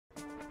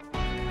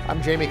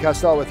I'm Jamie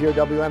Costello with your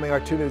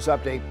WMAR 2 News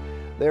Update.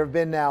 There have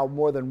been now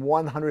more than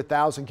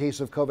 100,000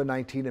 cases of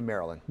COVID-19 in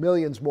Maryland.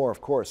 Millions more,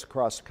 of course,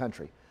 across the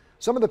country.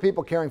 Some of the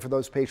people caring for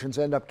those patients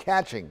end up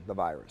catching the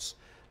virus.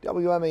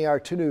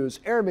 WMAR 2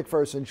 News' Aaron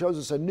McPherson shows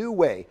us a new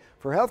way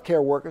for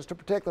healthcare workers to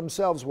protect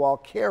themselves while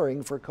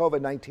caring for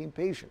COVID-19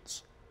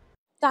 patients.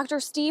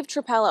 Dr. Steve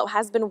Trapello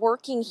has been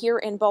working here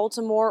in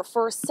Baltimore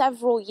for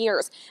several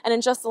years, and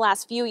in just the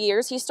last few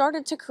years, he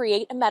started to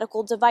create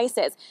medical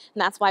devices.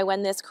 And that's why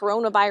when this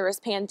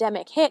coronavirus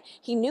pandemic hit,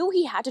 he knew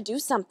he had to do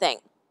something.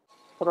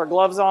 Put our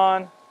gloves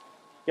on,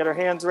 get our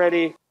hands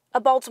ready. A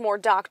Baltimore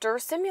doctor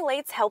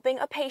simulates helping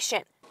a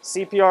patient.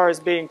 CPR is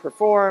being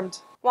performed,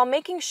 while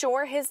making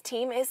sure his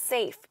team is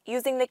safe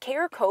using the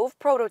Care Cove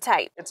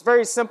prototype. It's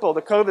very simple.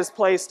 The cove is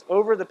placed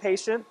over the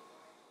patient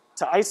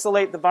to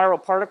isolate the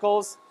viral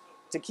particles,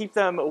 to keep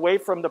them away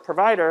from the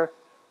provider,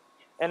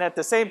 and at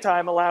the same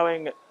time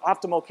allowing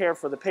optimal care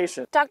for the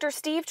patient. Dr.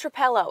 Steve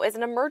Trapello is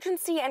an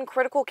emergency and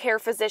critical care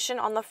physician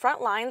on the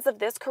front lines of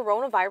this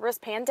coronavirus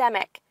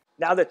pandemic.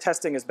 Now that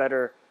testing is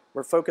better,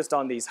 we're focused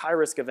on these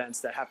high-risk events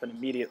that happen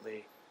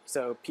immediately.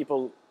 So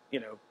people,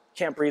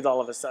 can't breathe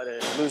all of a sudden,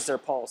 lose their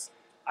pulse.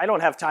 I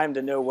don't have time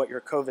to know what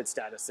your COVID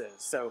status is.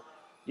 So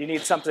you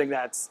need something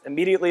that's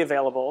immediately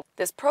available.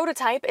 This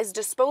prototype is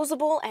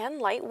disposable and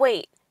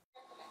lightweight.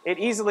 It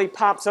easily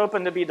pops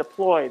open to be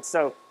deployed.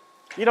 So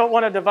you don't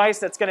want a device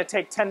that's going to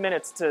take 10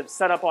 minutes to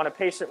set up on a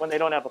patient when they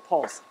don't have a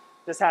pulse.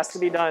 This has to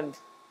be done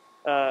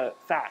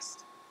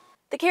fast.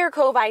 The Care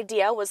Cove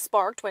idea was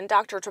sparked when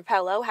Dr.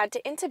 Trapello had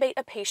to intubate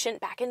a patient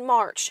back in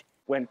March.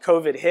 When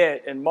COVID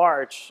hit in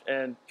March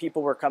and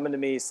people were coming to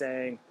me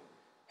saying,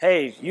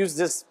 hey, use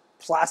this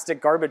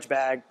plastic garbage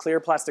bag, clear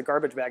plastic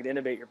garbage bag to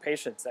intubate your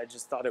patients, I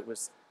just thought it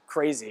was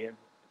crazy.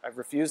 I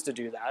refused to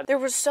do that. There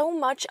was so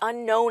much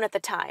unknown at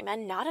the time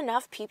and not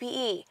enough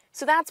PPE.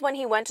 So that's when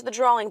he went to the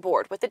drawing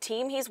board with the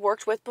team he's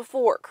worked with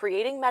before,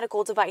 creating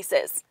medical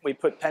devices. We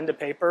put pen to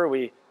paper,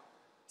 we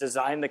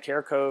designed the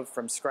Care Cove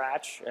from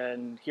scratch,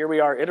 and here we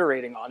are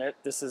iterating on it.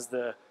 This is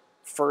the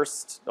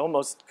first,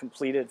 almost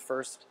completed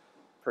first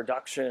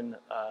production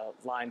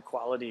line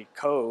quality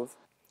Cove.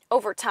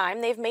 Over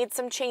time, they've made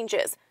some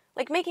changes,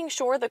 like making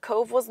sure the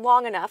Cove was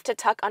long enough to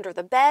tuck under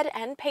the bed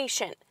and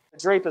patient. The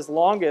drape is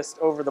longest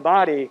over the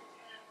body,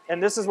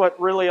 and this is what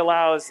really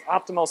allows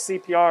optimal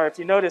CPR. If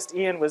you noticed,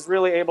 Ian was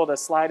really able to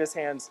slide his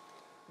hands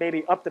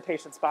maybe up the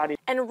patient's body.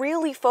 And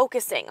really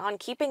focusing on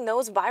keeping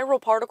those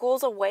viral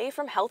particles away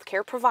from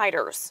healthcare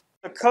providers.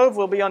 The Cove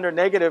will be under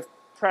negative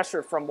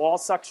pressure from wall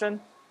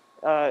suction.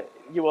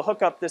 You will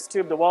hook up this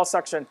tube to wall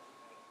suction,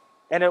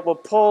 and it will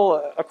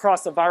pull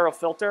across the viral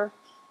filter,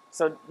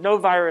 so no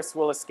virus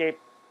will escape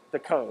the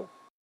Cove.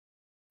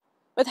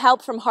 With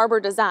help from Harbor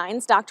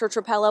Designs, Dr.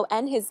 Trapello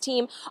and his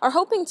team are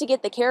hoping to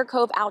get the Care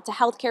Cove out to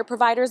healthcare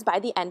providers by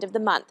the end of the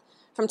month.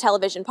 From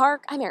Television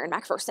Park, I'm Aaron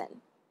McPherson.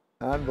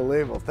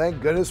 Unbelievable.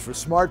 Thank goodness for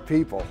smart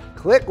people.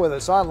 Click with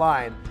us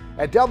online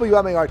at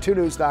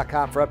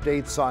WMAR2news.com for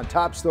updates on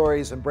top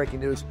stories and breaking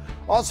news.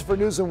 Also for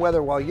news and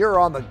weather while you're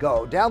on the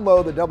go.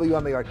 Download the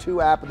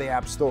WMAR2 app in the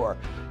App Store.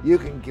 You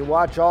can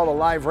watch all the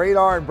live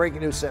radar and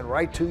breaking news sent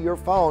right to your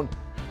phone.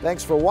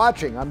 Thanks for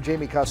watching. I'm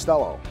Jamie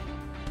Costello.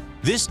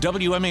 This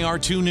WMAR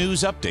 2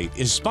 News Update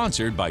is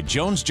sponsored by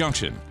Jones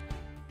Junction,